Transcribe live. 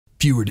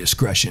Viewer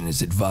discretion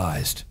is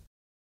advised.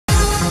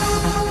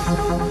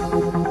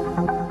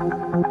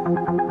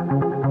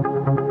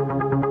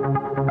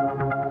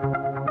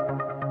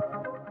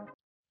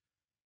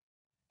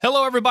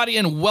 Hello, everybody,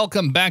 and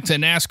welcome back to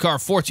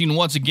NASCAR 14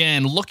 once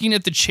again. Looking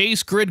at the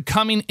chase grid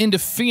coming into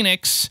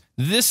Phoenix,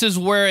 this is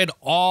where it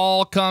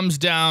all comes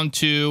down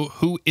to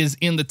who is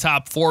in the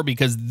top four,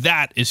 because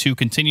that is who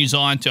continues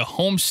on to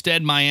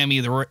Homestead, Miami,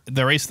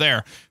 the race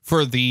there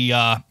for the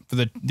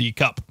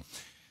Cup.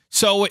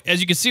 So, as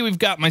you can see, we've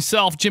got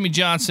myself, Jimmy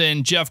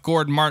Johnson, Jeff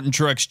Gordon, Martin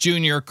Truex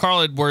Jr.,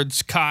 Carl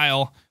Edwards,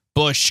 Kyle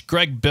Busch,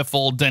 Greg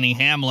Biffle, Denny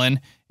Hamlin,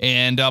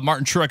 and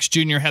Martin Truex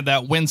Jr. had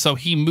that win, so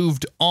he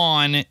moved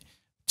on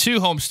to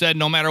Homestead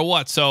no matter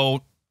what.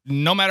 So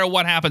no matter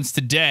what happens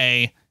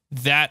today,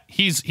 that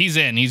he's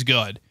in, he's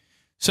good.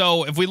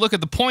 So if we look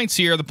at the points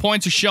here, the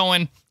points are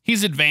showing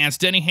he's advanced.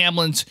 Denny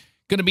Hamlin's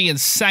going to be in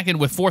second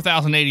with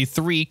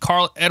 4,083.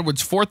 Carl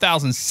Edwards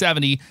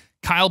 4,070.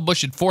 Kyle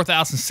Busch at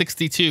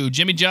 4,062.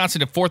 Jimmy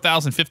Johnson at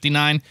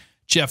 4,059.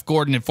 Jeff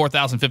Gordon at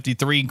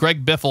 4,053.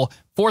 Greg Biffle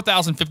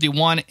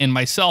 4,051, and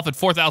myself at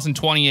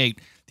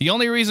 4,028. The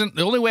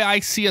only way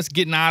I see us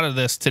getting out of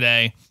this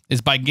today is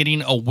by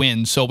getting a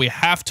win. So we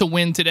have to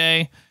win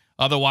today.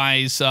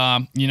 Otherwise,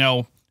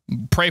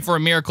 pray for a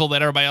miracle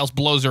that everybody else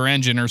blows their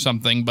engine or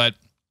something. But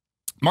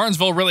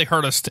Martinsville really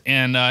hurt us,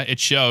 and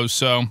it shows.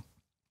 So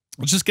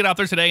let's just get out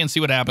there today and see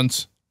what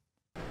happens.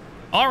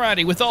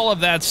 Alrighty, with all of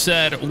that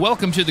said,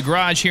 welcome to the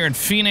garage here in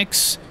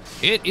Phoenix.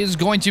 It is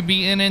going to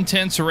be an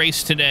intense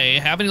race today.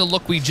 Having a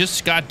look, we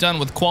just got done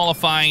with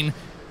qualifying.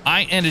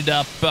 I ended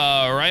up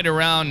right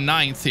around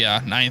 9th.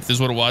 Yeah, 9th is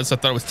what it was. I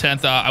thought it was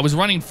 10th. I was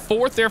running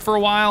 4th there for a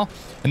while,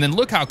 and then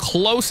look how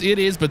close it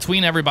is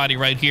between everybody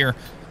right here.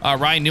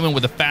 Ryan Newman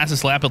with the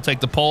fastest lap. He'll take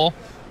the pole.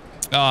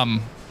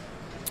 But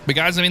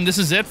guys, I mean, this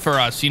is it for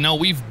us. You know,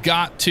 we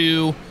got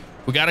to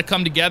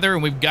come together,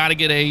 and we've got to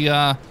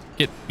get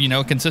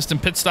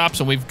consistent pit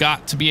stops, and we've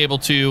got to be able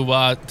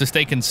to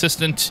stay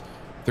consistent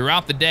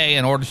throughout the day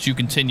in order to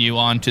continue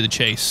on to the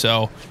chase.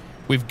 So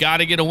we've got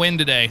to get a win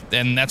today,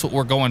 and that's what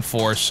we're going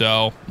for.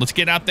 So let's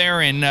get out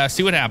there and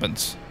see what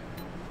happens.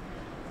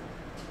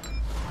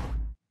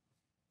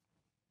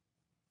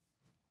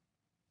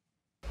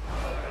 All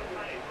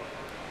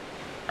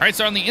right,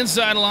 so on the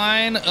inside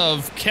line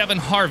of Kevin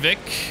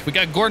Harvick, we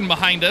got Gordon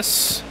behind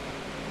us,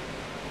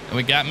 and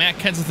we got Matt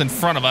Kenseth in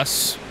front of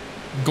us.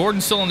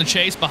 Gordon's still in the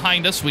chase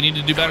behind us. We need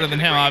to do better than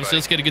him, obviously.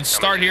 Let's get a good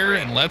start here,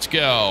 and let's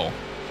go.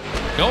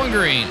 Going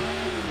green.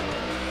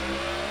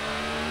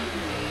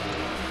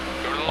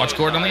 Watch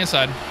Gordon on the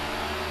inside.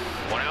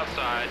 One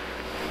outside.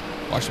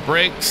 Watch the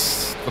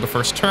brakes for the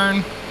first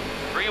turn.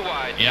 3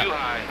 wide, Yeah, 2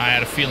 high. I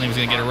had a feeling he was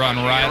going to get a run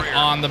right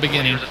on the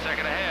beginning. Here's a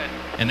second ahead.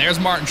 And there's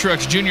Martin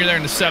Truex Jr. there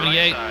in the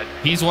 78.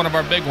 He's one of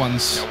our big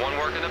ones. Got one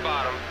working the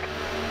bottom.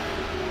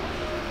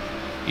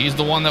 He's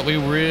the one that we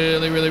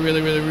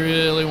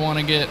really want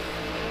to get.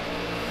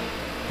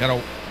 Got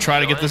to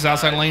try to get this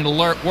outside lane to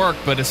work,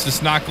 but it's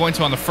just not going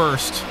to on the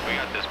first. We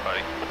got this,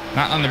 buddy.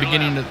 Not on the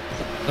beginning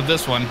of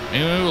this one.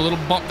 Ooh, a little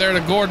bump there to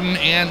Gordon,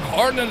 and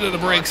hard into the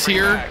brakes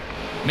here.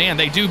 Man,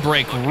 they do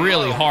brake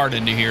really hard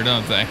into here,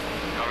 don't they?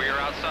 Cover your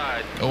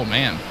outside. Oh,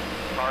 man.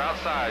 Car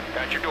outside.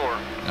 Got your door.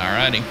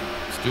 Alrighty.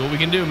 Let's do what we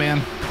can do,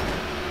 man.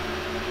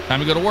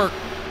 Time to go to work.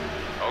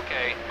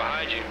 Okay,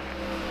 behind you.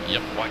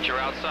 Yep. Watch your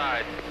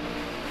outside.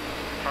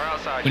 Car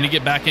outside. We need to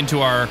get back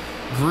into our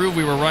groove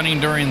we were running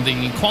during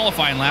the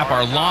qualifying lap.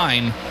 Our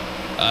line,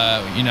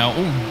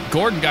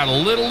 Gordon got a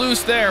little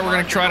loose there. We're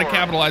going to try to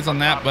capitalize on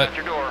that, but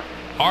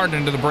hard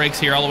into the brakes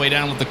here, all the way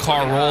down, let the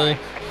car roll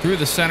through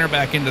the center,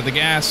 back into the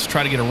gas,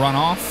 try to get a run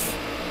off.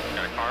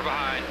 Got a car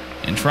behind.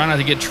 And try not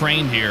to get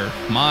trained here.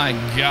 My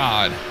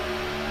God.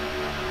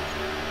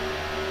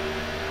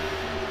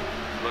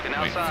 Looking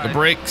Wait outside. for the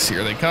brakes.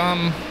 Here they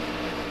come.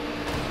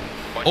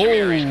 Watch your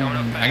mirror, he's coming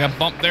up I got fast.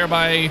 bumped there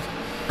by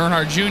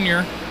Earnhardt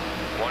Jr.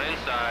 One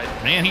inside.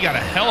 Man, he got a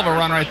hell of a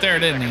run right there,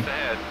 didn't he? Seconds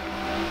ahead.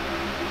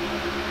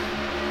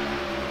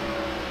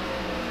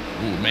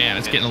 Ooh, man,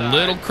 it's getting a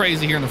little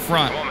crazy here in the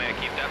front. Come on, man.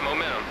 Keep that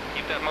momentum.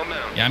 Keep that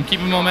momentum. Yeah, I'm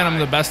keeping momentum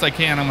the best I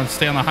can. I'm going to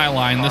stay on the high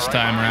line this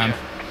time around.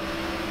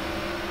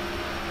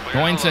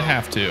 Going to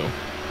have to.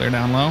 Clear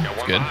down low.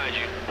 It's good.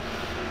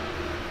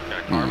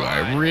 Ooh,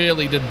 I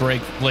really did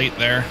brake late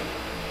there.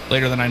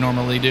 Later than I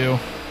normally do.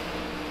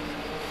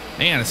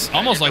 Man, it's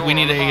almost like we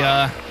need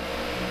a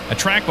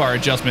track bar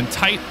adjustment.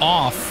 Tight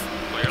off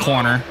the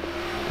corner.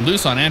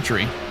 Loose on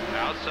entry.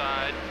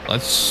 Outside.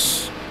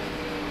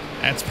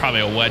 That's probably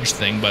a wedge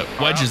thing, but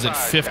wedge is at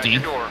 50.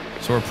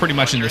 So we're pretty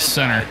much in the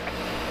center.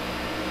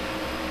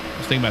 I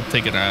was thinking about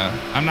taking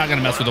I'm not going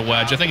to mess with the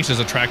wedge. I think it's just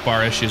a track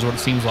bar issue is what it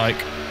seems like.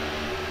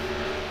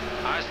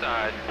 High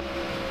side.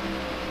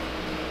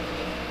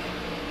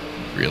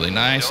 Really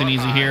nice and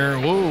easy here.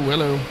 Whoa,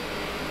 hello.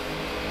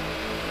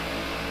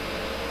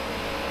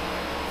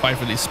 Fight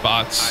for these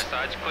spots.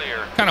 High side's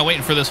clear. Kind of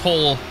waiting for this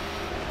whole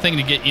thing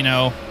to get,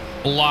 a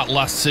lot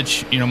less,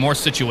 more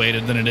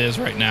situated than it is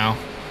right now.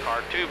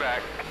 Car 2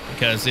 back.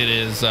 Because it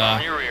is,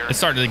 it's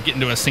starting to get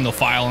into a single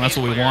file, and that's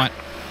what we want.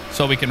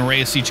 So we can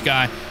race each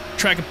guy.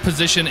 track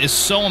position is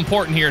so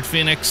important here at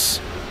Phoenix,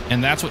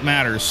 and that's what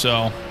matters.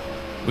 So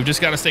we've just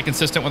got to stay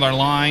consistent with our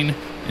line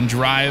and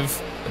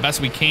drive the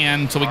best we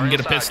can so we can get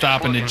a pit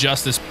stop and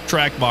adjust this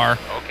track bar.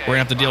 We're going to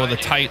have to deal with a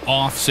tight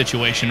off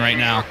situation right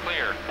now.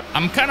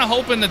 I'm kind of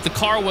hoping that the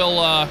car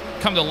will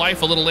come to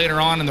life a little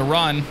later on in the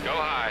run,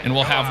 and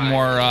we'll have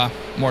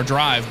more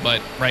drive. But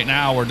right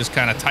now we're just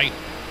kind of tight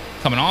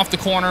coming off the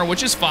corner,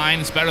 which is fine.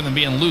 It's better than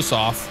being loose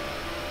off.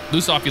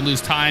 Loose off, you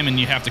lose time and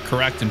you have to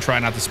correct and try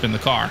not to spin the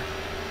car.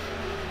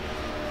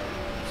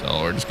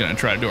 So we're just going to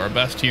try to do our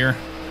best here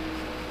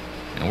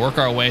and work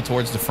our way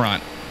towards the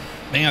front.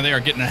 Man, they are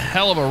getting a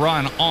hell of a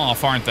run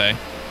off, aren't they?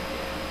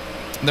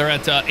 They're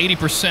at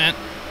 80%.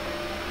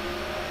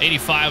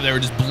 85, they were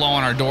just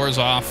blowing our doors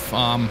off.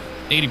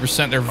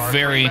 80%, they're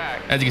very,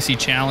 as you can see,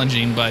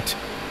 challenging, but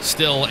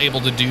still able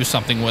to do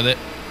something with it.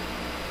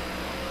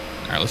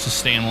 All right, let's just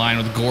stay in line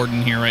with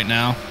Gordon here right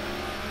now.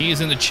 He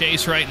is in the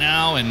chase right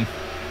now, and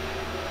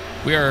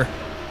we are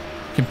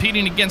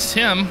competing against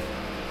him,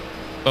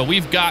 but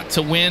we've got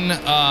to win.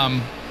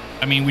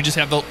 I mean, we just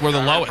have we're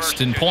the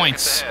lowest in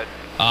points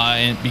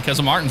and because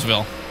of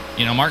Martinsville.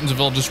 You know,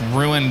 Martinsville just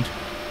ruined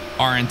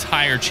our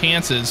entire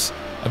chances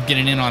of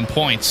getting in on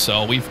points,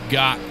 so we've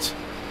got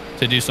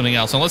to do something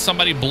else. Unless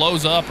somebody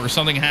blows up or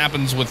something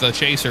happens with the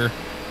chaser,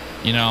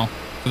 you know,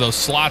 for those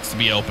slots to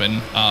be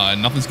open,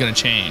 nothing's going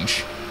to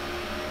change.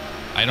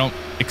 I don't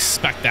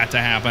expect that to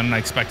happen. I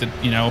expect it,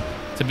 you know,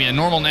 to be a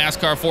normal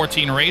NASCAR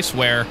 14 race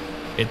where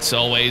it's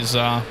always,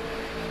 man,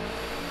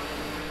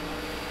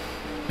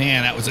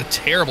 that was a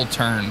terrible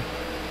turn.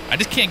 I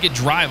just can't get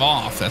drive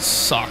off. That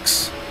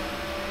sucks.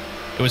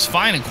 It was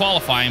fine in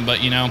qualifying,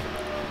 but, you know,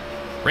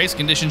 race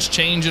conditions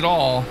change it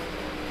all.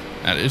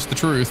 That is the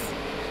truth.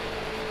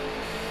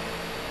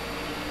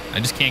 I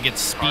just can't get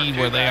speed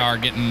where they are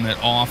getting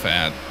it off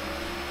at.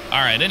 All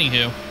right,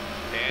 anywho.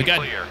 We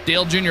got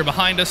Dale Jr.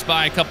 behind us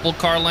by a couple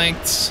car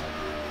lengths.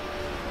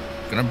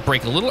 Gonna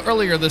brake a little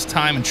earlier this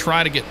time and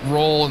try to get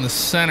roll in the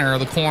center of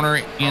the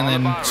corner, and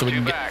then so we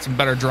can get some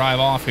better drive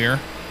off here.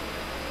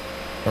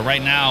 But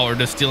right now we're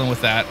just dealing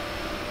with that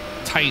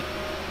tight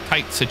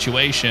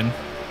situation,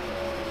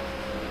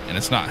 and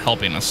it's not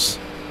helping us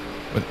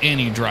with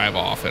any drive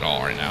off at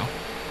all right now.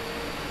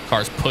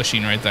 Car's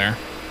pushing right there.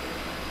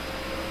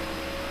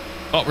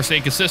 But we're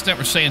staying consistent.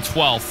 We're staying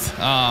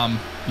 12th.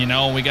 You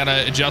know, we got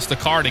to adjust the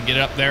car to get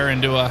up there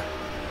and do a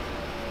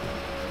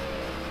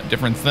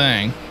different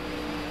thing.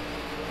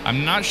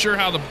 I'm not sure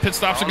how the pit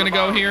stops are going to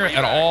go here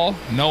at all.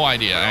 No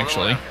idea,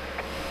 actually.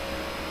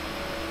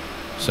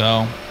 So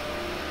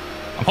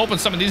I'm hoping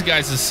some of these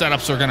guys'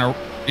 setups are going to,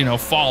 you know,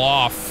 fall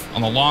off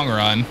on the long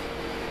run.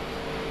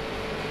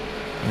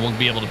 We'll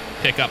be able to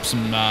pick up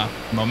some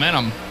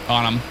momentum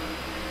on them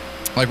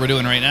like we're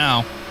doing right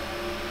now.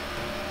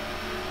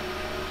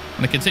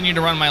 I'm going to continue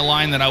to run my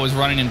line that I was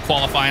running in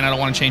qualifying. I don't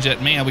want to change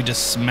that. Man, we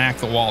just smacked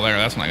the wall there.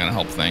 That's not going to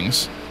help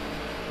things.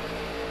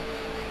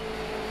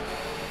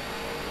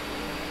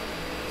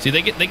 See,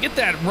 they get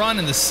that run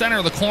in the center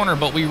of the corner,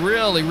 but we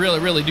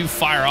really do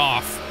fire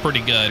off pretty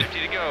good. 50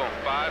 to go.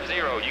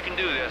 5-0. You can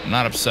do this. I'm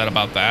not upset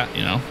about that,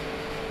 you know.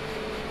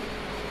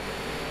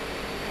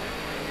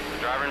 The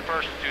driver in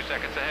first, 2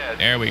 seconds ahead.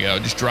 There we go.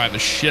 Just drive the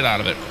shit out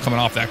of it coming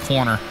off that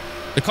corner.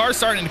 The car's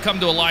starting to come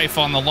to a life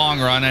on the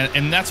long run,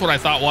 and that's what I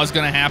thought was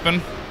going to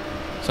happen.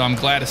 So I'm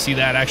glad to see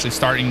that actually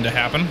starting to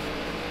happen.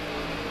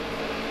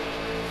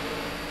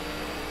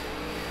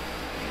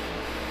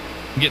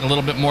 Getting a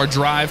little bit more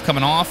drive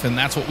coming off, and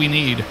that's what we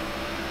need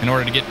in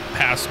order to get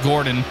past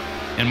Gordon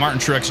and Martin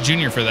Truex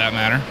Jr. for that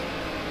matter.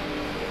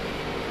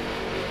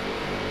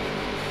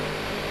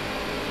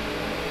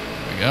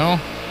 There we go.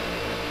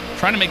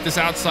 Trying to make this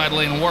outside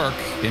lane work,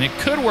 and it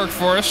could work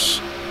for us.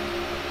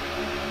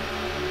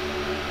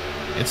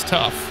 It's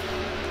tough.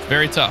 It's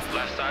very tough.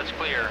 Left side's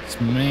clear. It's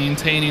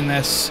maintaining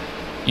this,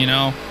 you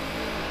know,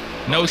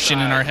 notion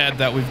in our head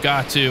that we've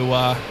got to,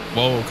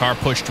 whoa, car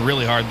pushed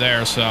really hard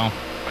there, so.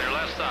 Clear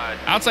left side.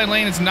 Outside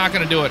lane is not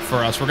going to do it for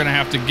us. We're going to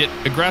have to get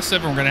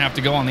aggressive, and we're going to have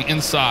to go on the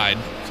inside.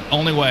 It's the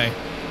only way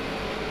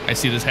I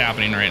see this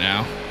happening right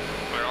now.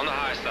 Clear on the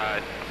high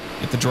side.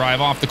 Get the drive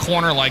off the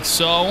corner like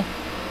so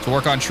to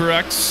work on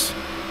Truex.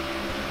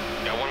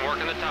 Got one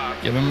working the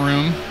top. Give him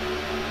room.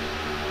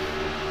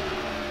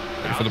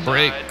 Ready for the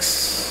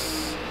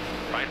brakes.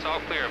 Right's all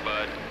clear,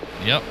 bud.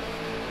 Yep.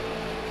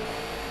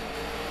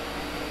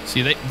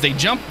 See, they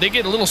jump, they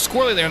get a little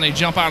squirrely there and they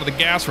jump out of the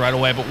gas right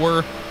away, but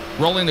we're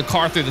rolling the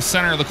car through the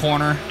center of the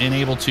corner and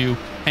able to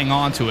hang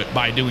on to it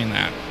by doing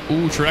that.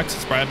 Ooh, Truex,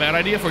 it's probably a bad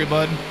idea for you,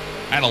 bud.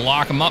 I had to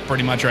lock him up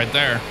pretty much right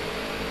there.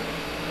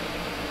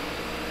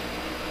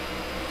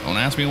 Don't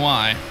ask me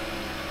why.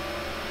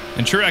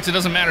 And Truex, it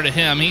doesn't matter to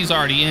him. He's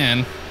already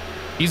in.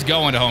 He's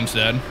going to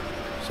Homestead.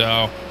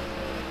 So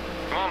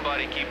Come on,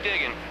 buddy. Keep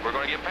digging. We're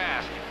going to get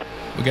past.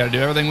 we got to do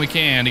everything we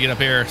can to get up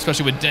here,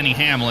 especially with Denny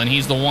Hamlin.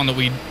 He's the one that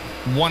we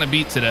want to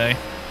beat today.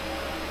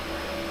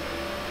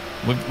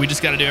 We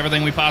just got to do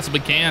everything we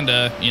possibly can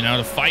to, you know,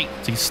 to fight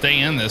to stay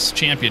in this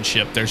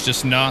championship. There's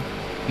just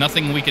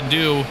nothing we can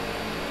do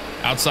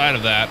outside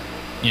of that,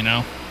 you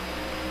know.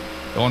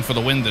 Going for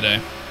the win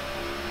today.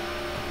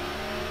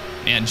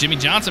 And Jimmy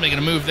Johnson making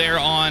a move there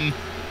on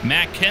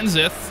Matt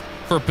Kenseth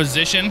for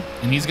position,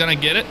 and he's going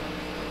to get it.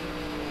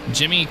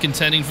 Jimmy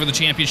contending for the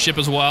championship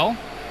as well.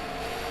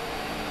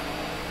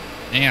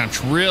 And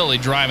it's really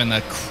driving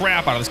the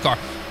crap out of this car.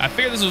 I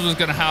figured this is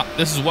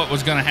what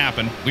was going to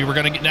happen. We were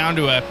going to get down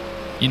to a,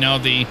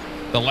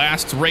 the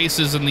last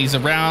races in these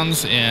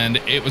rounds, and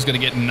it was going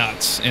to get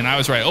nuts. And I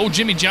was right. Oh,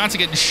 Jimmy Johnson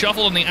getting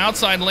shuffled in the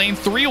outside lane,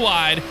 3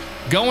 wide,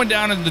 going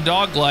down into the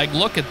dog leg.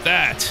 Look at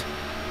that.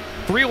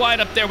 3 wide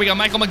up there. We got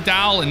Michael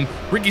McDowell and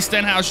Ricky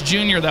Stenhouse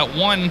Jr. that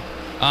won.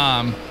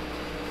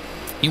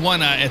 He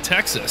won at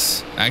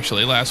Texas,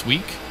 actually, last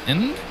week,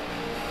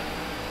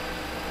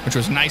 which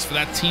was nice for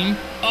that team.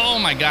 Oh,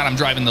 my God. I'm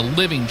driving the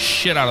living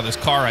shit out of this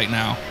car right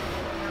now.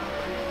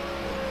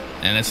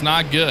 And it's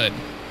not good.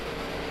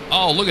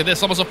 Oh, look at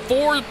this. Almost a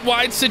 4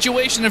 wide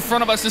situation in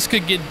front of us. This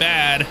could get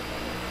bad.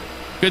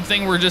 Good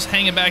thing we're just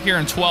hanging back here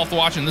in 12th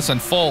watching this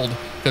unfold,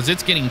 because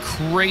it's getting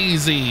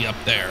crazy up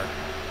there.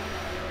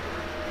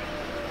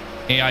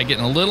 AI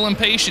getting a little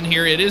impatient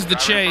here. It is the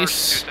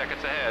chase. 2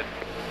 seconds ahead.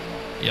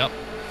 Yep.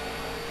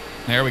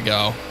 There we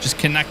go. Just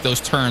connect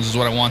those turns is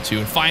what I want to,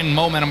 and find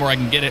momentum where I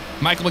can get it.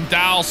 Michael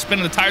McDowell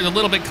spinning the tires a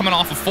little bit, coming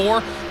off of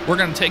 4. We're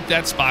going to take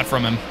that spot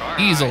from him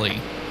easily.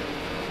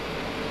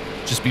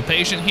 Just be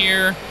patient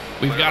here.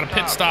 We've got a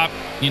pit stop.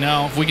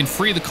 If we can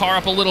free the car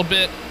up a little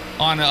bit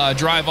on a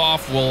drive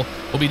off, we'll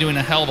be doing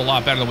a hell of a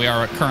lot better than we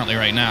are currently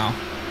right now.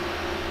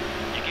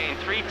 You gained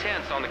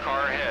 3/10 on the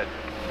car ahead.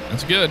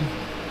 That's good.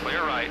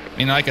 Clear right.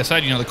 Like I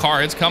said, the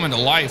car, it's coming to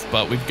life,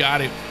 but we've got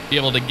to be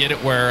able to get it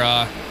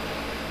where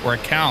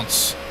it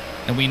counts.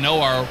 And we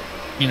know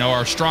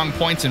our strong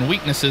points and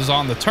weaknesses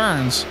on the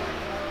turns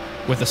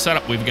with the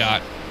setup we've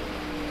got.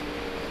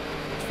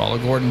 Follow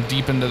Gordon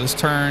deep into this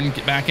turn,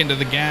 get back into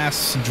the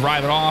gas,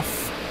 drive it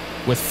off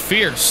with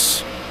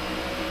fierce.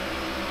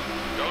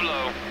 Go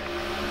low.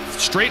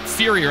 Straight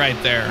fury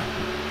right there.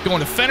 Going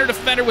to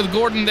fender with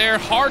Gordon there,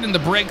 hard in the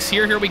brakes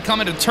here. Here we come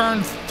into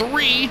turn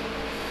 3.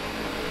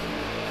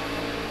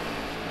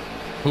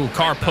 Ooh,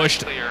 car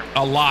pushed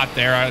a lot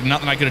there.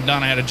 Nothing I could have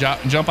done. I had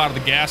to jump out of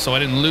the gas so I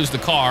didn't lose the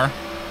car.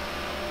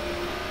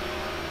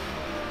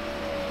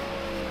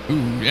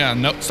 Ooh,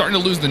 yeah, starting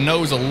to lose the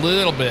nose a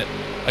little bit.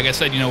 Like I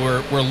said,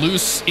 we're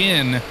loose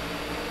in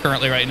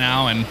currently right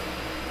now and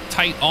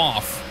tight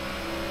off,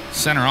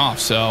 center off.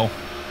 So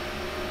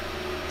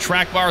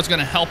track bar is going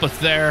to help us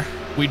there.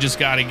 We just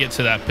got to get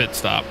to that pit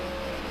stop.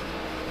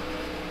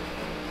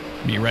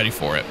 Be ready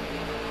for it.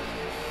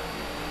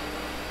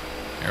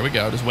 There we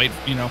go. Just wait.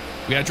 We got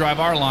to drive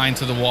our line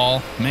to the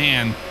wall.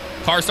 Man,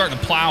 car's starting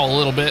to plow a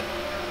little bit.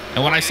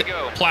 And when I say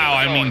plow,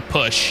 I mean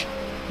push.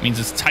 It means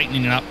it's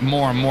tightening it up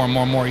more and more and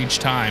more and more each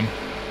time.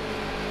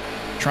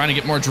 Trying to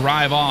get more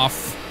drive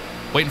off.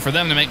 Waiting for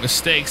them to make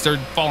mistakes. They're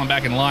falling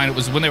back in line. It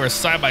was when they were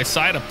side by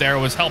side up there. It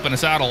was helping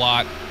us out a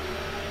lot.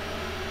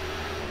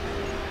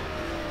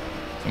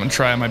 So I'm going to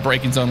try my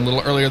braking zone a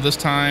little earlier this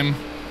time.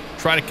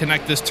 Try to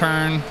connect this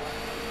turn.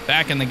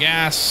 Back in the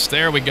gas.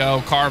 There we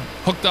go. Car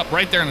hooked up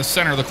right there in the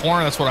center of the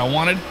corner. That's what I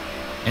wanted.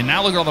 And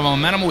now look at all the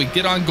momentum we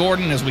get on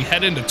Gordon as we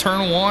head into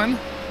turn 1. Going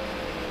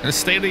to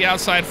stay to the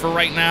outside for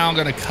right now. I'm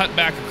going to cut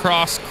back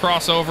across,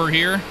 cross over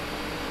here,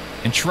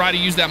 and try to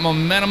use that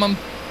momentum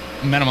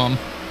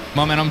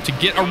to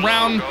get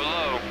around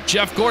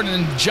Jeff Gordon.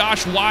 And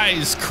Josh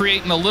Wise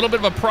creating a little bit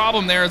of a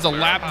problem there as a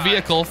lap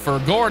vehicle for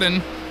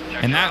Gordon.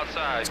 And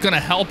that's going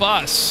to help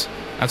us.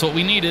 That's what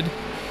we needed.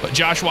 But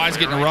Josh Wise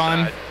getting a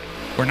run.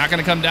 We're not going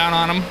to come down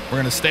on him. We're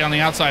going to stay on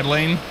the outside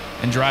lane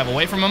and drive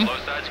away from him.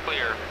 Both sides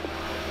clear.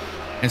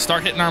 And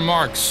start hitting our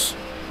marks.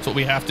 That's what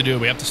we have to do.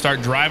 We have to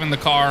start driving the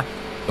car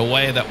the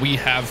way that we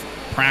have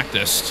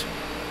practiced.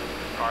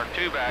 Car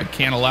 2 back. We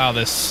can't allow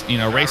this,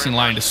 racing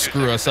line to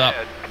screw us up.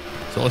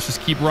 So let's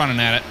just keep running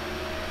at it.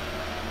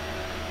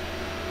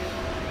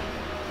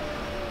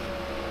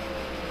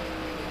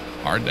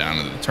 Hard down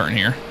into the turn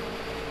here.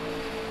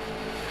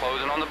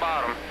 Closing on the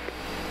bottom.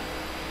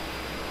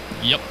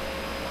 Yep.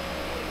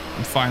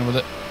 I'm fine with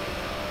it.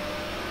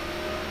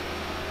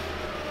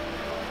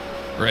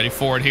 Ready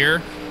for it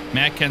here.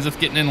 Matt Kenseth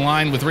getting in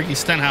line with Ricky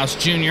Stenhouse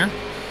Jr.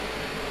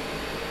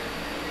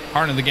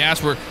 Hard in the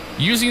gas. We're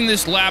using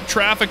this lap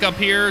traffic up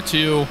here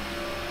to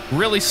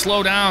really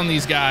slow down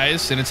these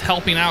guys, and it's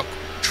helping out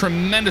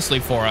tremendously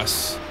for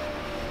us.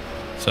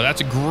 So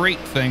that's a great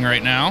thing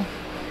right now.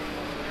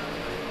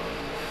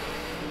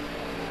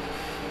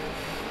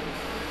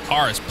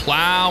 Car is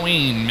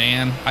plowing,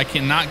 man. I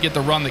cannot get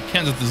the run that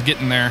Kenseth is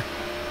getting there.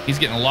 He's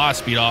getting a lot of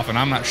speed off, and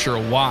I'm not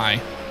sure why.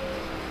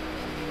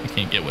 I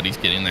can't get what he's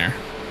getting there.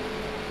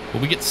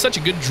 But we get such a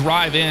good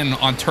drive in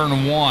on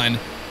turn 1.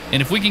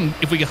 And if we can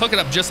hook it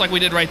up just like we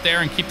did right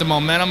there and keep the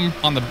momentum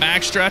on the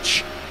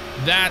backstretch,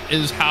 that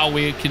is how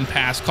we can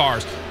pass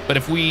cars. But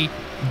if we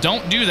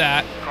don't do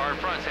that,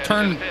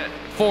 turn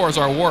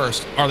 4s are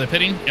worst. Are they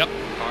pitting? Yep.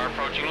 Car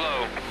approaching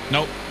low.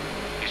 Nope.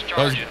 He's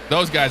charging.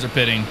 Those guys are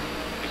pitting.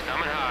 He's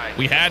coming high.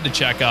 We had to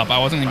check up. I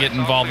wasn't going to get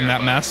involved in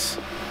that mess.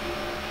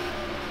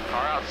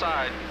 Car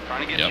outside.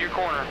 Trying to get to your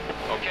corner.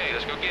 Okay,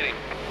 let's go get him.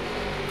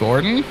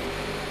 Gordon.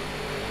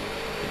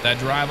 Get that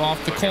drive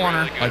off the corner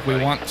really good, like we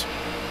buddy. want.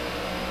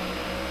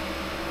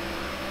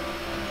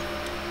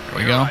 There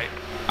we go.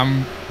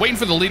 I'm waiting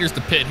for the leaders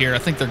to pit here. I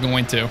think they're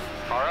going to.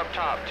 Car up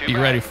top, two Be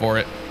back. ready for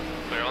it.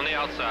 Clear on the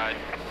outside.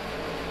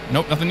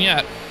 Nope, nothing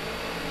yet.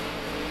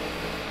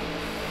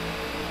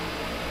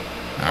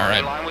 All In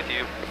right, line with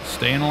you.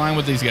 stay in line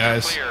with these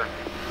guys. Clear.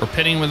 We're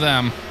pitting with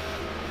them.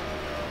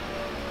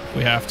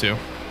 We have to.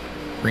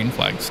 Green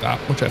flag stop,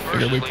 which I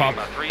figured we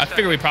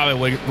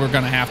probably. We're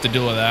gonna have to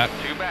do with that.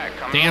 Two back.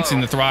 Coming Dancing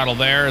low. the throttle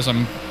there as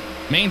I'm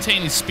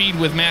maintaining speed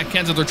with Matt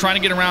Kenseth. They're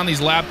trying to get around these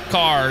lap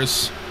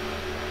cars.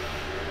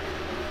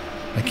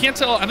 I can't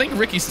tell. I think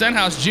Ricky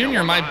Stenhouse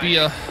Jr. might be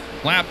a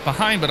lap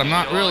behind, but I'm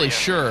not really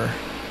sure.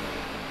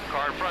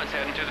 Car in front's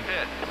heading to the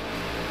pit.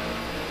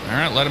 All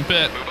right, let him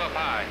pit. Move up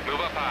high.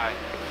 Move up high.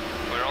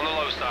 Clear on the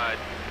low side.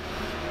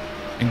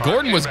 And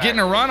Gordon was getting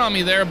a run on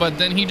me there, but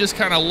then he just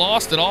kind of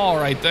lost it all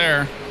right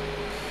there.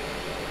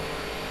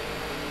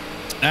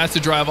 That's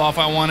the drive off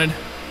I wanted.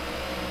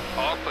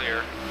 All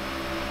clear.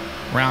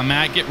 Around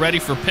Matt, get ready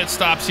for pit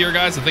stops here,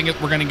 guys. I think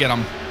we're going to get them.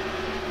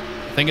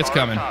 I think it's Car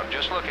up coming. top,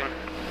 just looking.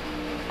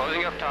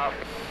 Closing up top.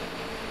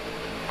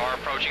 Car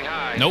approaching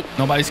high. Nope,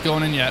 nobody's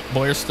going in yet.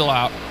 Boyer's still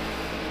out.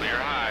 Clear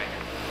high.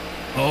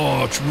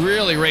 Oh, it's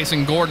really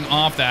racing Gordon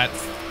off that.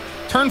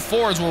 Turn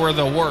fours were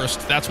the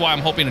worst. That's why I'm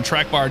hoping a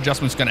track bar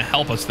adjustment's going to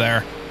help us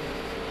there.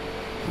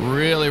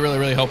 Really, really,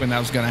 really hoping that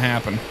was going to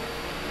happen.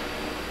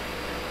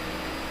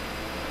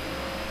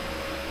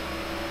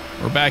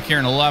 We're back here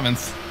in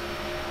 11th.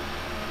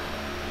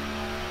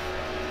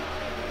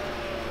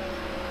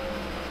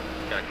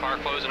 Got car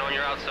closing on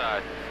your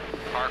outside.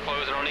 Car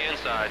closing on the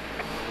inside.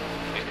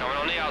 He's coming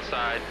on the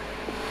outside.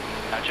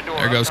 At your door.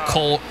 There goes up top.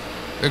 Colt.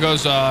 There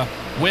goes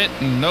Witt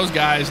and those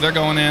guys. They're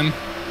going in.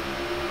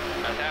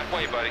 That's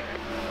halfway, buddy.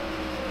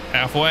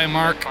 Halfway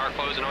mark. Car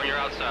closing on your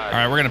outside. All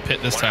right, we're going to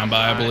pit this One time by,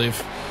 I outside.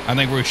 believe. I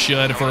think we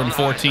should if we're in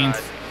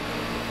 14th.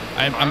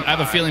 I have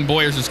a feeling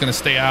Boyer's just going to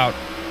stay out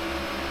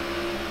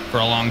for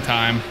a long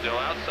time. Still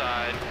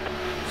outside.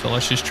 So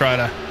let's just try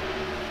to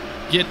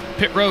get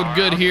pit road Car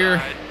good here.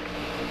 outside.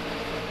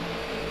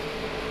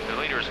 The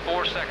leader is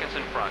 4 seconds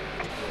in front.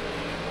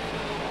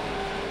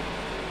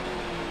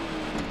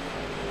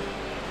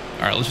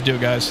 All right, let's do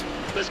it, guys.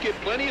 Let's get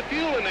plenty of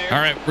fuel in there. All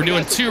right, we're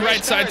doing 2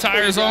 right side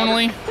tires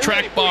only.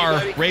 Track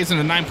bar raising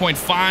to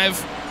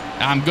 9.5.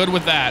 I'm good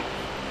with that.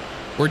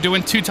 We're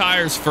doing 2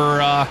 tires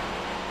for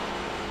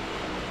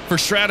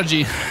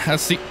strategy.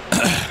 That's the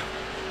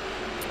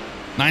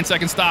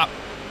 9-second stop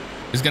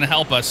is going to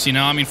help us. You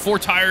know, I mean, 4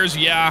 tires,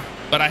 yeah,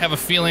 but I have a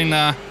feeling,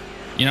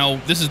 you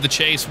know, this is the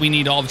chase. We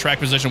need all the track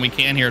position we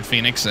can here at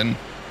Phoenix, and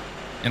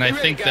I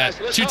think that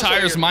 2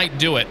 tires might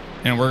do it,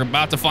 and we're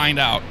about to find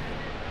out.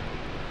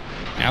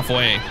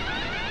 Halfway.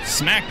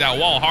 Smack that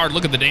wall hard.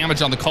 Look at the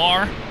damage on the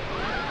car.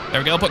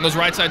 There we go. Putting those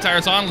right side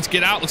tires on. Let's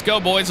get out. Let's go,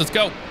 boys. Let's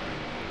go.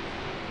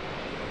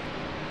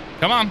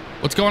 Come on.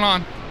 What's going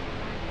on?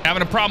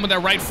 Having a problem with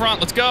that right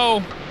front. Let's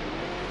go.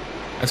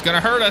 That's going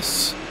to hurt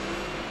us.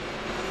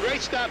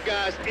 Great stop,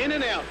 guys. In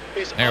and out.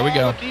 It's There we all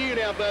go. up to you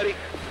now, buddy.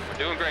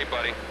 Doing great,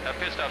 buddy. That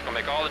pit stop's gonna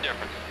make all the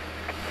difference.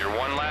 You're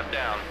 1 lap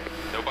down.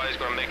 Nobody's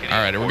gonna make it. All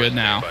right, easy we're for good us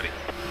now. today, buddy.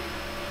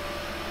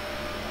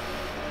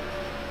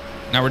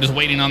 Now we're just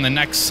waiting on the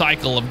next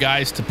cycle of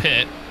guys to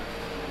pit.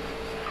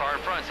 Car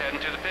in front's heading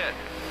to the pit.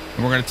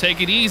 And we're going to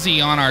take it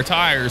easy on our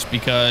tires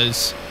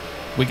because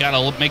we got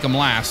to make them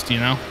last, you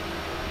know?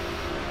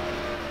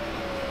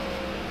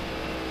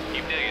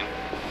 Keep digging.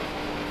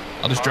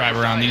 I'll just drive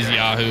around these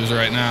yahoos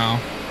right now.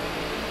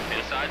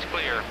 Inside's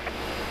clear.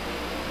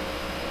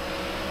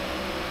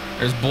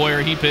 There's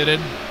Boyer, he pitted.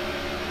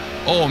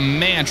 Oh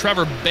man,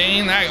 Trevor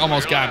Bain, that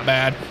almost got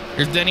bad.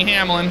 Here's Denny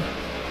Hamlin.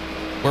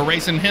 We're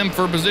racing him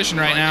for position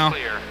right now.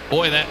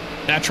 Boy,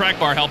 that track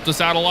bar helped us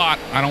out a lot.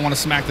 I don't want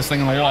to smack this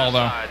thing on the wall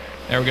though.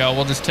 There we go,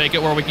 we'll just take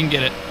it where we can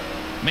get it.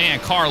 Man,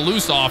 car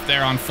loose off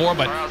there on 4,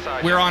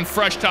 but we're on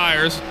fresh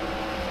tires.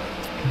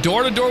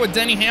 Door to door with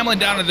Denny Hamlin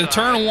down to the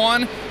turn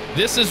 1.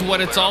 This is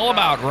what it's all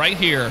about right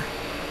here.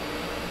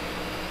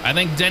 I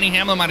think Denny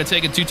Hamlin might have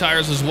taken 2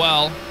 tires as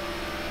well,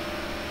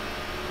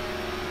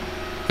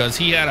 because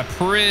he had a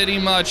pretty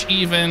much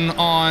even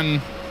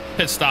on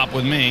pit stop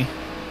with me.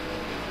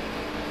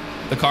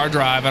 The car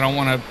drive, I don't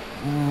want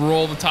to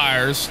roll the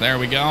tires. There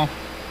we go.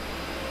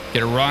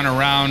 Get a run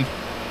around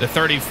the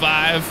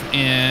 35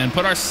 and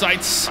put our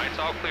sights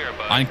All clear,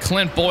 bud. on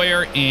Clint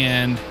Boyer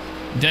and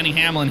Denny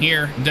Hamlin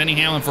here. Denny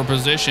Hamlin for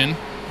position.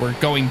 We're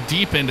going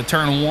deep into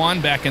turn 1,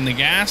 back in the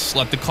gas.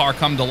 Let the car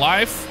come to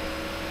life.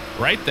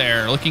 Right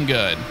there, looking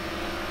good.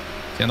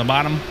 See on the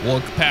bottom, we'll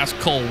look past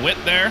Cole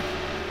Witt there.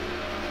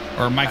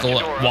 Or Michael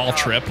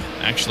Waltrip,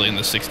 actually, in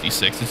the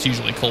 66. It's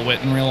usually Cole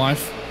Witt in real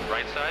life.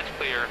 Right side's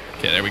clear.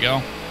 Okay, there we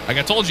go. Like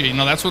I told you, you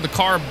know, that's where the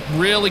car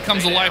really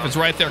comes to life. It's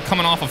right there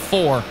coming off of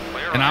 4.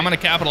 And I'm going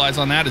to capitalize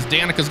on that as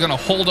Danica's going to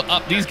hold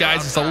up these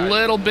guys just a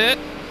little bit.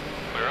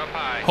 Clear up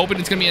high. Hoping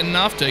it's going to be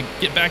enough to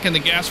get back in the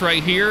gas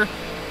right here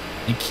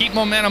and keep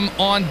momentum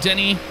on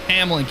Denny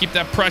Hamlin. Keep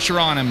that pressure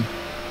on him.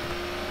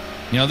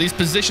 You know, these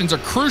positions are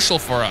crucial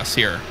for us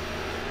here.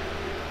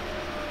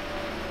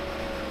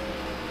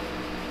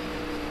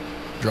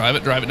 Drive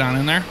it down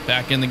in there.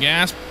 Back in the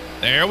gas.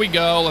 There we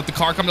go. Let the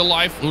car come to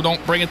life. Ooh,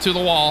 don't bring it to the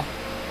wall.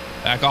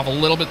 Back off a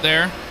little bit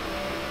there.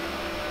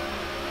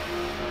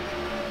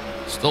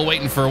 Still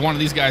waiting for one of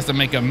these guys to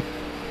make a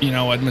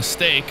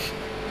mistake.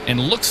 And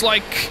looks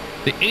like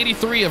the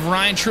 83 of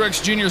Ryan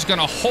Truex Jr. is going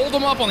to hold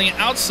him up on the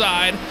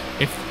outside.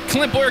 If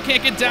Clint Boyer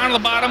can't get down to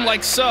the bottom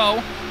like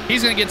so,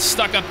 he's going to get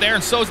stuck up there,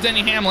 and so is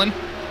Denny Hamlin.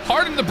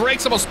 Hardened the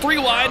brakes, almost 3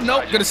 wide.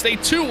 Nope, going to stay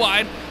 2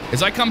 wide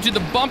as I come to the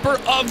bumper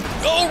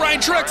of, Ryan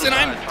Truex, and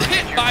I'm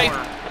hit by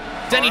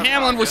Denny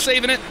Hamlin. We're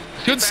saving it.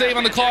 Good save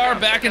on the car,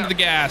 back into the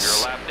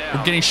gas.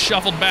 We're getting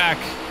shuffled back.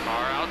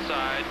 Car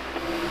outside.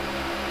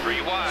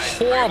 3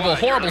 wide.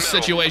 Horrible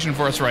situation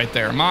for us right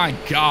there. My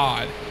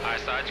God. High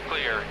side's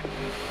clear.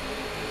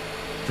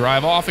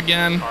 Drive off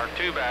again. Car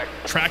 2 back.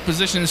 Track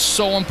position is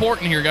so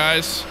important here,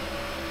 guys.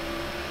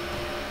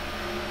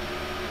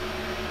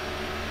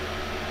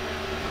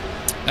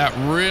 That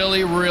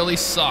really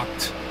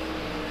sucked.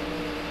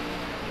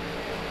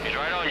 He's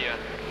right on you.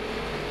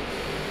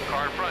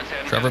 Car in front's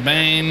heading. Trevor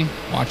Bayne,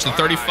 watch the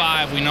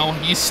 35. We know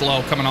he's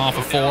slow coming off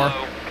of 4.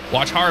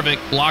 Watch Harvick,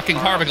 blocking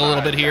Harvick a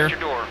little bit here.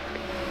 Car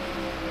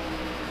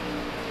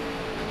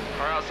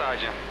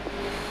outside you.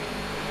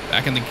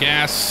 Back in the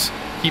gas.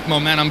 Keep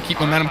momentum.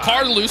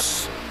 Car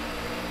loose.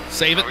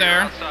 Save it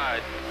there.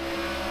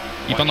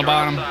 Keep on the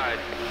bottom.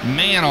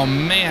 Man, oh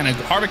man,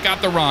 Harvick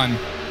got the run.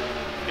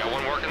 Got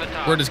one working the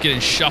top. We're just getting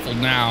shuffled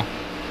now.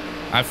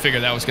 I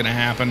figured that was going to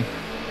happen.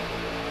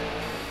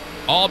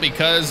 All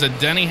because of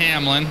Denny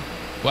Hamlin.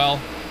 Well,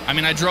 I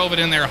mean, I drove it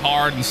in there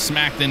hard and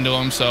smacked into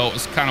him, so it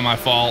was kind of my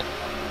fault.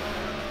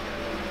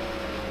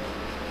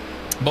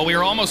 But we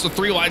were almost a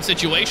 3 wide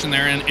situation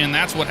there, and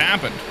that's what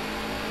happened.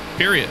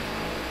 Period.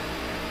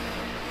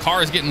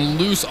 Car is getting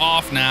loose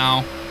off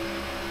now.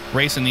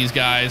 Racing these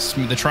guys.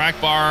 The track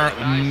bar,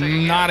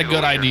 not a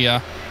good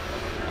idea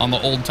on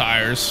the old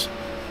tires.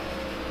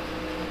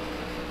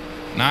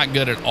 Not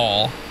good at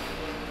all.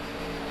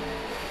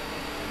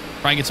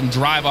 Try and get some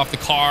drive off the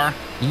car.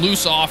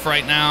 Loose off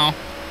right now.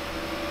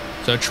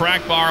 So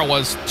track bar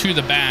was to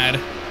the bad.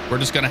 We're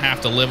just going to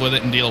have to live with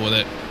it and deal with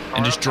it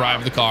and just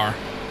drive the car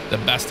the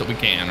best that we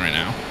can right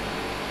now.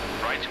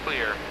 Right's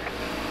clear.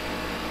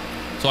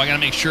 So I got to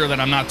make sure that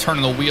I'm not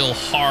turning the wheel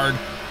hard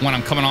when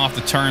I'm coming off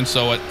the turn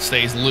so it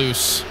stays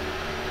loose.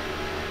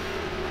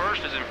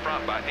 First is in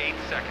front by 8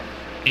 seconds.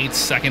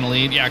 8-second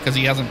lead. Yeah, because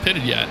he hasn't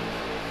pitted yet.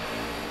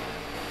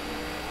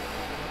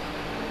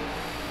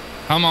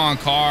 Come on,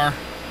 car.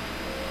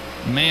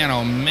 Man,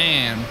 oh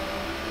man.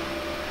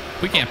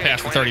 We can't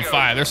pass the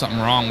 35. There's something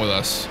wrong with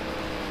us.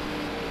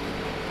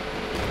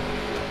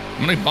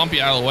 I'm going to bump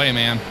you out of the way,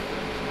 man.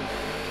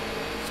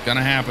 It's going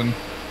to happen.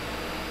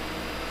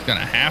 It's going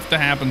to have to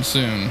happen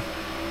soon.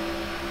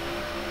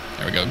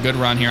 There we go. Good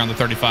run here on the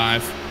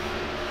 35.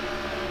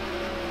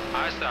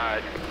 High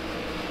side.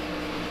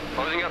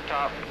 Closing up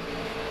top.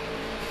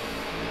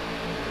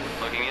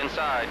 Looking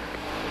inside.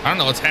 I don't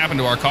know what's happened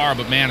to our car,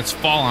 but man, it's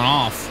fallen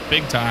off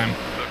big time.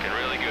 Looking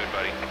really good,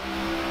 buddy.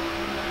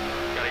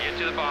 Gotta get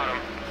to the bottom.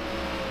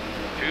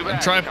 2 back.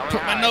 And try to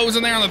put my nose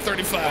in there on the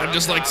 35,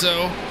 just like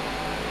so.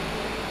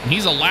 And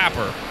he's a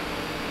lapper.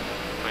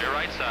 Clear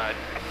right side.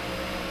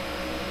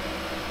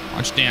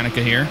 Watch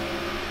Danica here.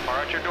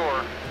 Car at your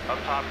door. Up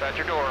top at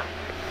your door.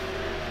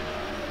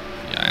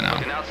 Yeah, I know.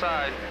 Looking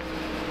outside.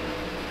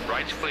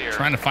 Right's clear.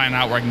 Trying to find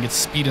out where I can get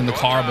speed in the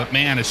car, but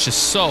man, it's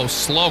just so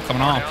slow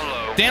coming off.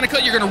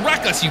 Danica, you're gonna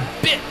wreck us, you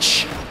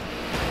bitch!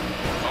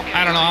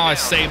 I don't know how I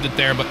saved it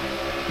there, but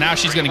now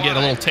she's gonna get a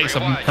little taste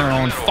of her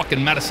own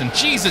fucking medicine.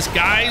 Jesus,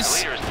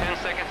 guys!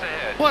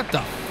 What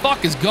the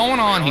fuck is going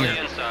on here?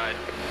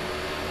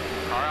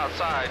 Car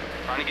outside,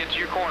 trying to get to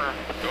your corner.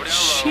 Go down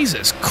low.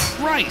 Jesus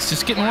Christ,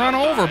 it's getting run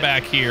over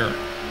back here.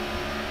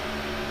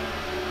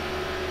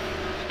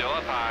 Still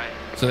up high.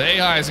 So the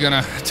AI is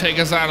gonna take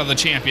us out of the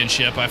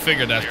championship. I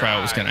figured that's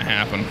probably what's gonna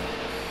happen.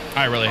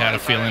 I really had a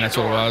feeling that's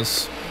what it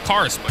was.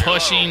 Car is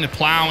pushing,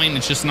 plowing,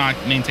 it's just not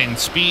maintaining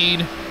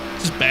speed.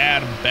 It's just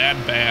bad.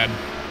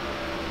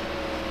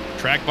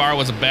 Track bar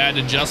was a bad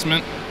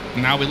adjustment,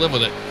 and now we live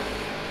with it.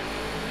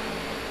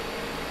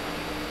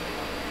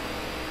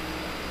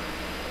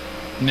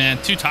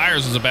 Man, 2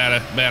 tires was a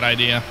bad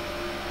idea.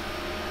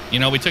 You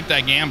know, we took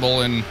that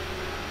gamble, and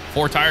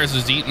 4 tires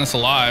is eating us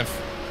alive,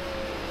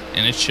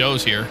 and it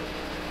shows here.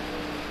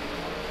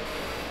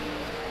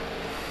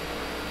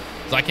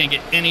 So I can't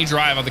get any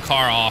drive of the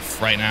car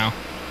off right now.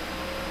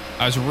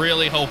 I was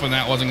really hoping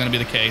that wasn't going to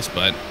be the case,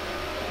 but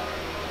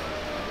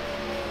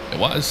it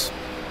was.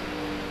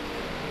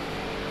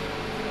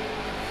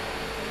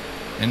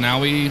 And now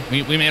we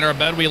made our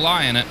bed, we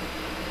lie in it.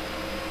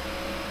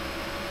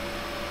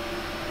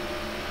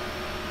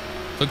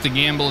 Took the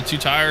gamble of 2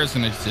 tires,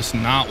 and it's just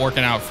not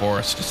working out for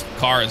us. Just the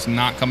car is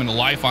not coming to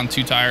life on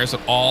 2 tires at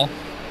all.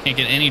 Can't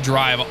get any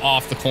drive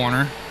off the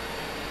corner.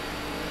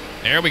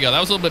 There we go. That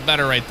was a little bit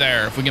better right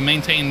there. If we can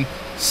maintain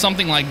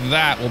something like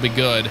that, we'll be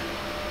good.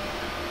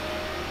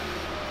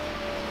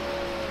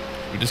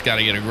 We just got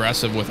to get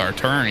aggressive with our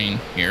turning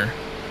here.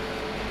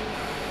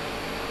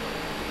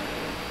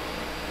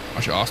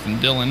 Watch Austin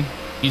Dillon.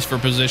 He's for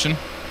position.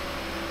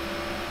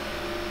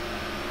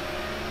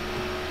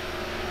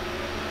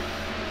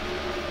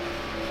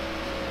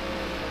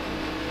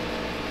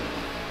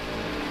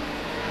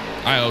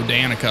 I owe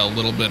Danica a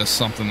little bit of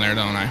something there,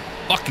 don't I?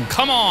 Fucking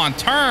come on,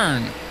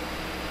 turn.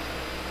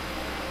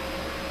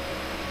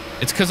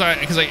 It's because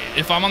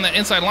if I'm on the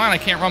inside line, I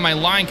can't run my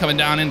line coming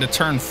down into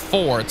turn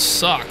 4. It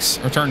sucks.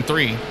 Or turn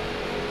 3.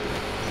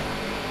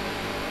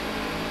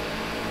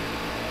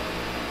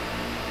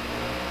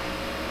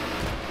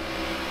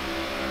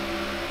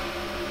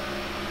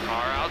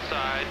 Car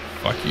outside.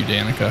 Fuck you,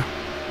 Danica.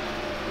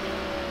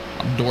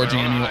 I'll door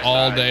jam you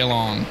all day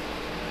long.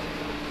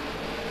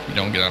 You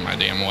don't get out of my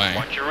damn way.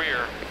 Watch your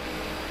rear.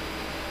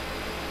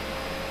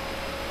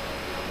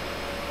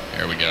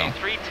 There we go.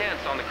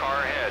 3/10 on the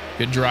car ahead.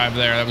 Good drive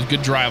there. That was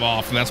good drive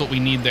off, and that's what we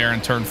need there in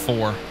turn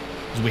 4,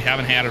 because we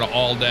haven't had it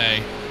all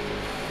day.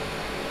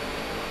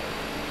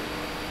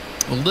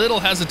 A little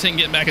hesitant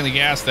getting back in the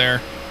gas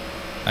there.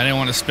 I didn't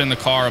want to spin the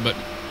car, but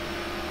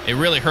it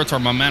really hurts our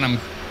momentum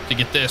to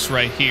get this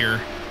right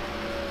here.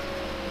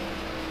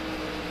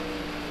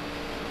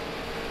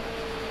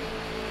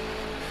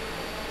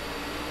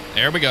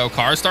 There we go.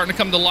 Car's starting to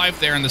come to life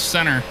there in the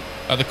center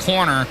of the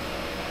corner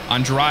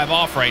on drive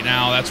off right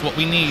now. That's what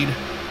we need.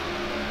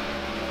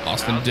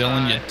 Austin Outside.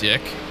 Dillon, you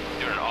dick.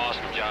 Doing an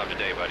awesome job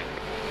today, buddy.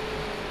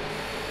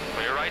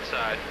 On your right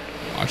side.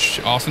 Watch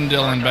Austin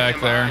Dillon back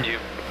there. You.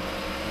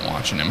 I'm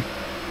watching him.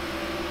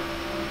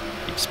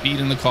 Keep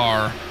speeding the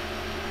car.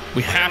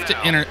 We have to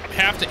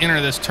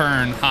enter this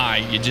turn high.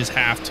 You just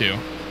have to.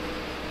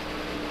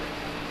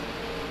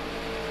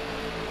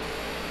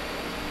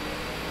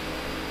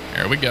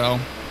 There we go.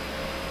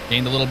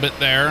 Gained a little bit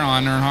there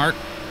on Earnhardt.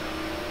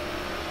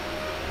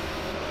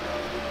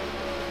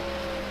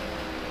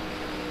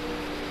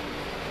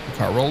 The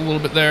car rolled a little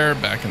bit there,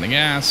 back in the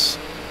gas.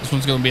 This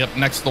one's going to be up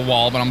next to the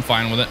wall, but I'm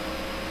fine with it.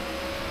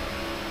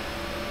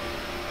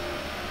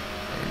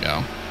 There we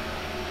go.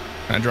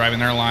 Kind of driving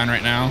their line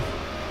right now.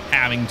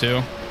 Having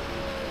to.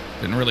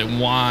 Didn't really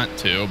want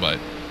to, but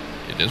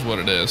it is what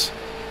it is.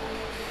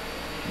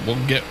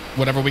 We'll get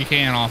whatever we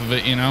can off of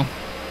it, you know.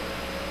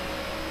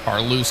 Car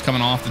loose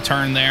coming off the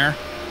turn there.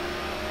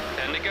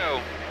 10 to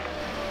go.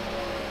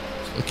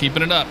 Still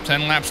keeping it up.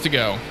 10 laps to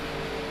go.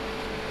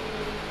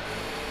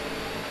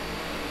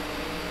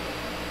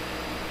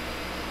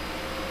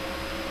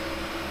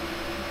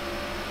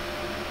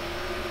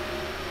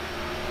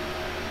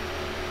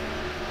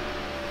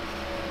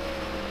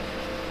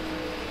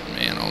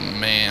 Man, oh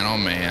man, oh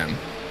man.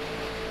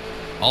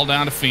 All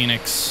down to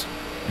Phoenix.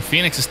 And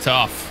Phoenix is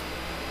tough.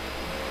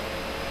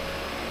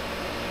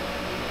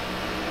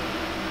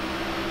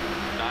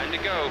 9 to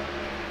go.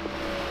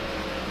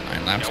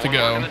 9 laps Got to one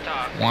go. mark on the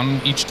top.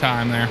 One each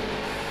time there.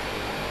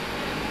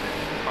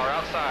 Car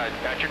outside.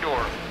 At your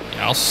door.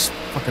 Yeah, I'll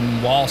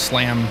fucking wall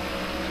slam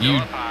you, Go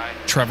up high.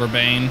 Trevor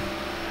Bayne.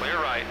 Clear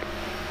right.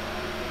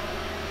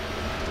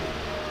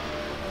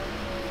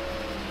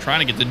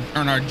 Trying to get to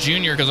Earnhardt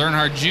Jr. because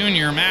Earnhardt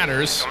Jr.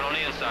 matters. Coming on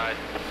the inside.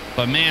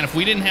 But man, if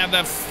we didn't have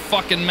that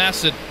fucking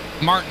mess at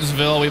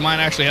Martinsville, we might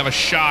actually have a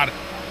shot.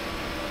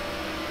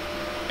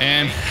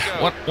 And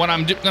what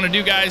I'm gonna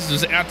do, guys,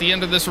 is at the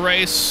end of this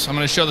race, I'm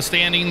gonna show the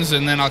standings,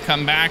 and then I'll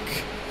come back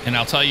and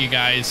I'll tell you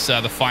guys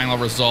the final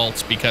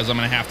results, because I'm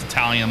gonna have to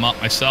tally them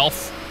up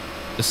myself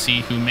to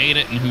see who made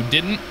it and who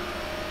didn't,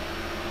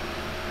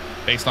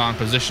 based on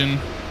position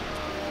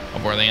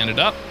of where they ended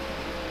up,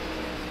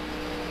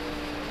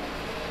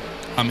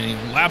 how many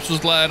laps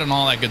was led, and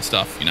all that good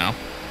stuff, you know.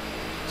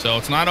 So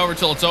it's not over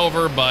till it's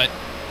over, but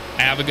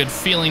I have a good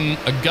feeling,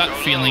 a gut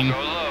feeling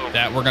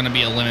that we're going to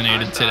be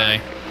eliminated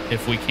today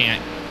if we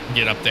can't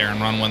get up there and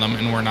run with them,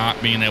 and we're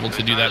not being able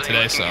to do that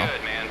today. So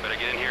Good, man. Better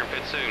get in here and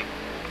pit soon.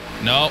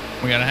 nope,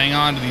 we got to hang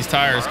on to these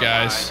tires,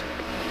 guys.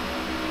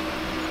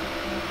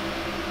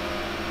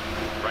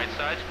 Right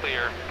side's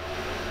clear.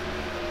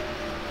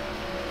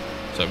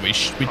 So we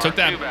took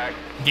that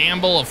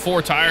gamble of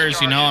 4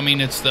 tires, you know. I mean,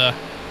 it's the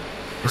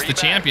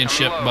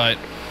championship, but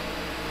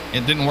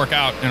it didn't work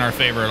out in our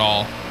favor at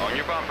all. On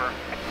your bumper.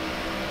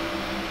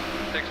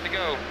 6 to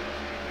go.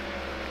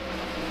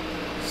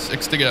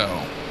 6 to go.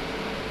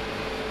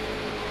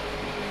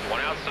 1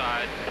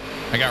 outside.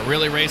 I got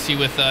really racy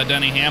with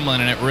Denny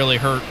Hamlin, and it really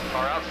hurt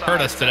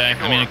us today.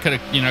 I mean, it could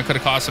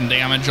have caused some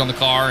damage on the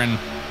car, and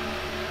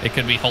it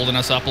could be holding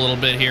us up a little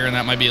bit here, and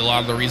that might be a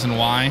lot of the reason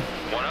why.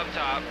 1 up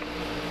top.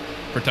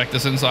 Protect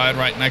this inside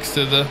right next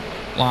to the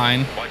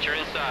line. Watch your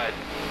inside.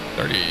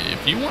 30.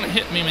 If you want to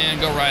hit me, man,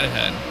 go right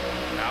ahead.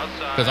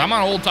 Outside. Because I'm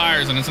on old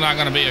tires, and it's not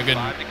going to be a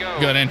 5 to go.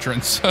 good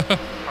entrance. Car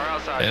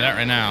outside. Say that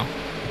right now.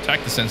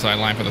 Protect this inside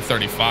line for the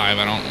 35.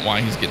 I don't know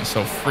why he's getting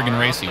so friggin'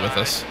 racy with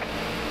us.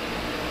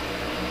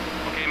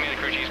 Okay, man,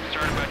 crew chief's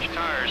concerned about your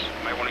tires.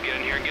 Might want to get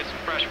in here and get some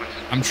fresh ones.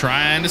 I'm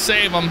trying to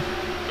save them.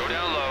 Go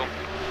down low.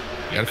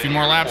 Got a few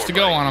more laps to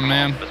go on them,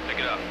 man. Let's pick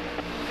it up.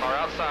 Car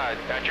outside.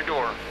 At your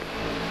door.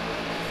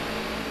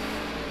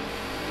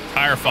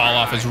 Tire fall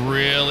off is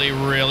really,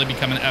 really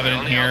becoming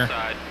evident here.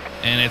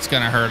 And it's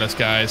going to hurt us,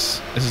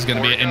 guys. This is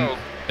going to be it. And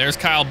there's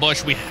Kyle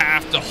Busch. We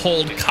have to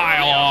hold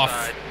Kyle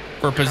off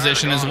for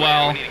position as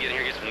well.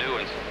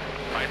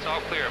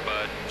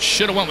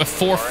 Should have went with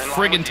 4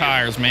 friggin'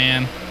 tires,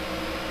 man.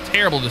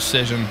 Terrible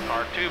decision.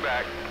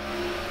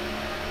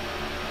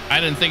 I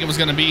didn't think it was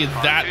going to be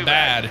that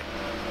bad,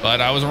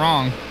 but I was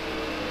wrong.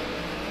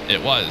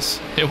 It was.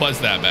 It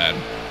was that bad.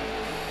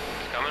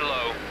 Coming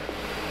low.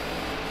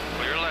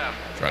 Clear left.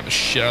 Drive the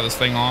shit out of this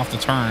thing off the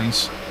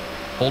turns.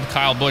 Hold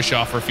Kyle Busch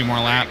off for a few more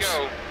laps.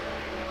 Go.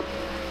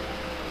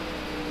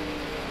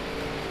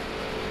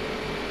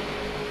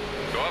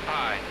 Go up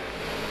high.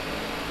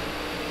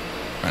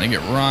 Trying to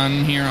get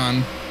run here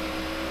on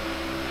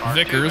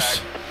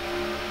Vickers.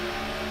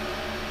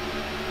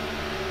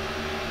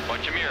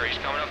 Watch your mirror. He's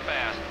coming up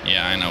fast.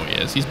 Yeah, I know he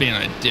is. He's being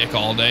a dick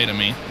all day to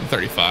me.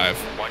 35.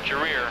 Watch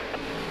your rear.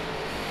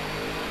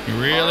 He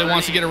really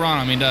wants to get a run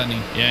on me, doesn't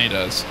he? Yeah, he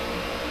does.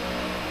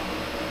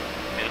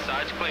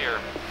 Inside's clear.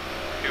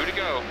 2 to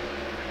go.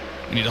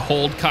 We need to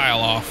hold Kyle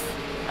off.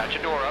 At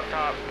your door up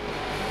top.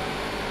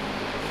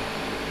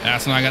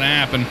 That's not going to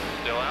happen.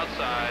 Still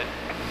outside.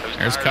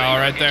 There's Kyle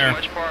right there.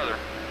 Much farther.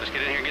 Let's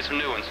get in here and get some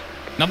new ones.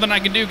 Nothing I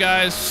can do,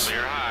 guys.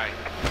 Clear high.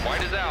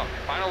 White is out.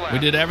 Final lap. We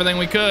did everything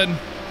we could.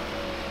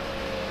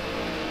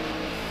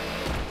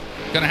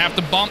 Gonna have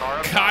to bump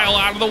Kyle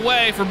out of the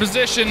way for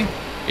position.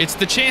 It's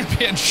the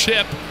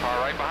championship. Car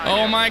right behind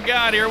Oh you. my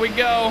God, here we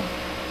go.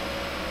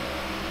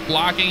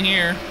 Blocking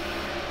here.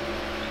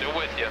 Still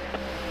with you.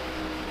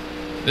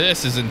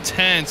 This is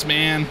intense,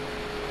 man.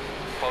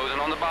 Closing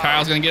on the bottom.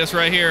 Kyle's gonna get us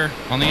right here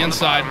on the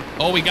inside.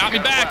 Oh, he got me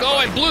back. Oh,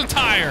 I blew the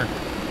tire.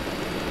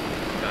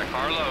 Got a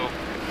car low.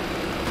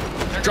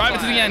 Drive it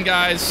to the end,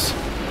 guys.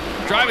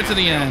 Drive it to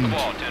the end.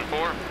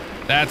 10-4.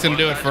 That's gonna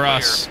do it for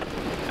us.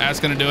 That's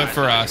gonna do it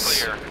for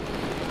us.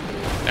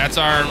 That's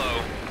our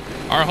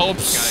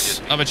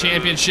hopes of a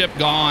championship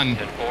gone.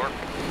 10-4.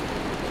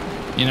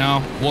 You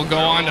know, we'll go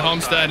on to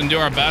Homestead and do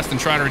our best and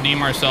try to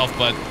redeem ourselves,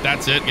 but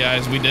that's it,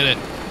 guys. We did it.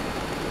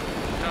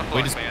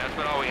 We just, man, that's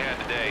about all we had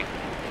today.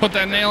 Put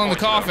that nail in the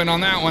coffin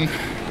on that one.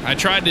 I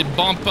tried to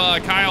bump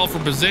Kyle for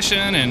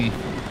position, and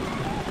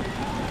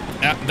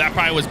that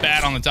probably was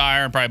bad on the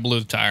tire. Probably blew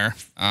the tire.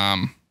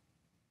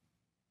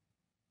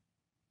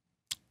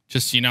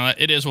 Just, you know,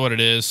 it is what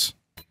it is.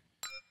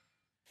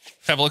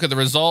 Have a look at the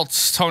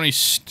results. Tony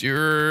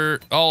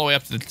Stewart all the way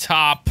up to the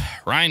top.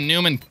 Ryan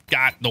Newman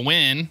got the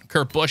win.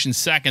 Kurt Busch in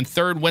second.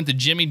 Third went to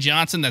Jimmy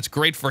Johnson. That's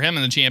great for him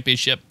in the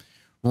championship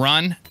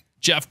run.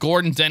 Jeff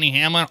Gordon, Denny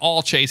Hamlin,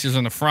 all chasers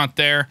in the front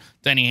there.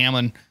 Denny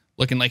Hamlin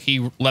looking like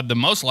he led the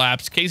most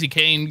laps. Casey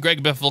Kane,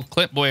 Greg Biffle,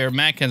 Clint Boyer,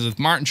 Matt Kenseth,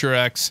 Martin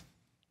Truex,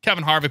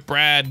 Kevin Harvick,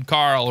 Brad,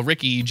 Carl,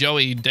 Ricky,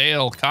 Joey,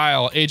 Dale,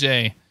 Kyle,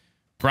 AJ,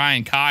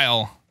 Brian,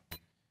 Kyle,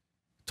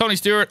 Tony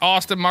Stewart,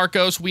 Austin,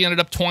 Marcos. We ended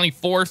up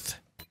 24th.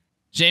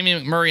 Jamie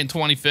McMurray in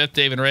 25th.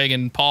 David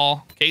Reagan,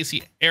 Paul,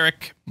 Casey,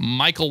 Eric,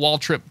 Michael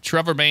Waltrip,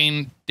 Trevor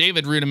Bain,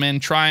 David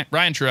Rudiman,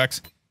 Ryan Truex,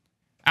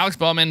 Alex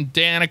Bowman,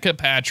 Danica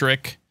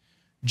Patrick,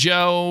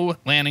 Joe,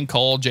 Landon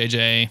Cole,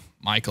 JJ,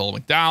 Michael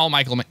McDowell,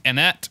 Michael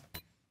Annette,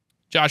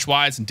 Josh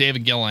Wise, and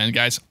David Gilliland,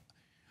 guys.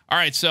 All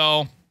right,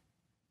 so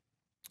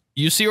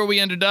you see where we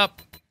ended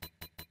up,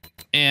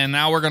 and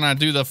now we're gonna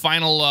do the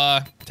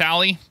final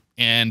tally,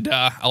 and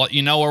I'll let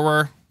you know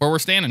where we're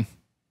standing.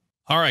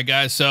 All right,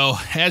 guys. So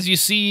as you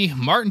see,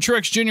 Martin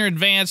Truex Jr.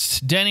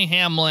 advanced, Denny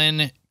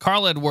Hamlin,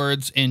 Carl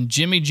Edwards, and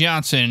Jimmy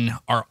Johnson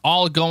are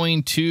all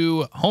going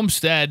to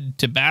Homestead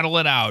to battle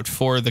it out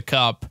for the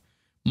Cup.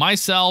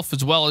 Myself,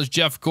 as well as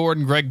Jeff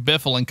Gordon, Greg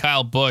Biffle, and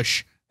Kyle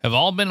Busch, have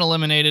all been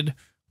eliminated.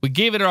 We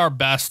gave it our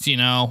best, you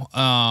know.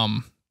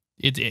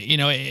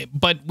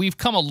 But we've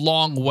come a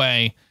long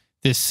way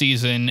this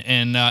season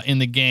and in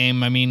the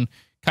game. I mean,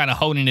 kind of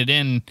honing it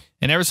in.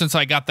 And ever since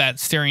I got that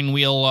steering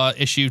wheel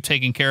issue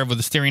taken care of with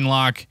the steering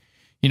lock,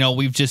 you know,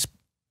 we've just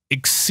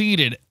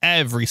exceeded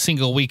every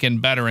single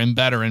weekend better and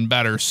better and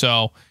better.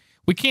 So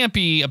we can't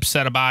be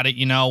upset about it.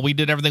 You know, we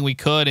did everything we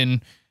could,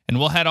 and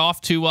we'll head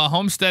off to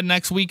Homestead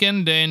next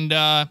weekend and,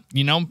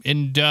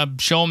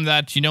 show them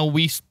that, you know,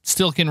 we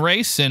still can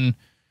race and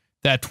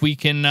that we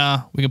can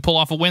pull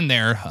off a win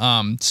there.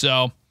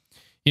 So,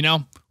 you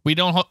know, we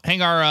don't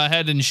hang our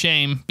head in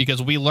shame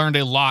because we learned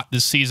a lot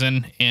this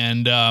season,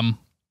 and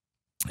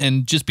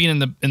just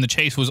being in the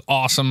chase was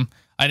awesome.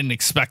 I didn't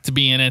expect to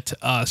be in it.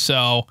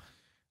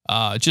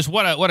 Just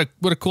what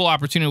a cool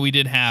opportunity we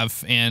did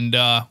have. And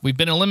we've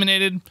been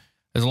eliminated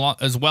as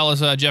well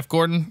as Jeff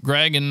Gordon,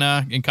 Greg,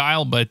 and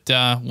Kyle, but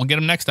we'll get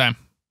them next time.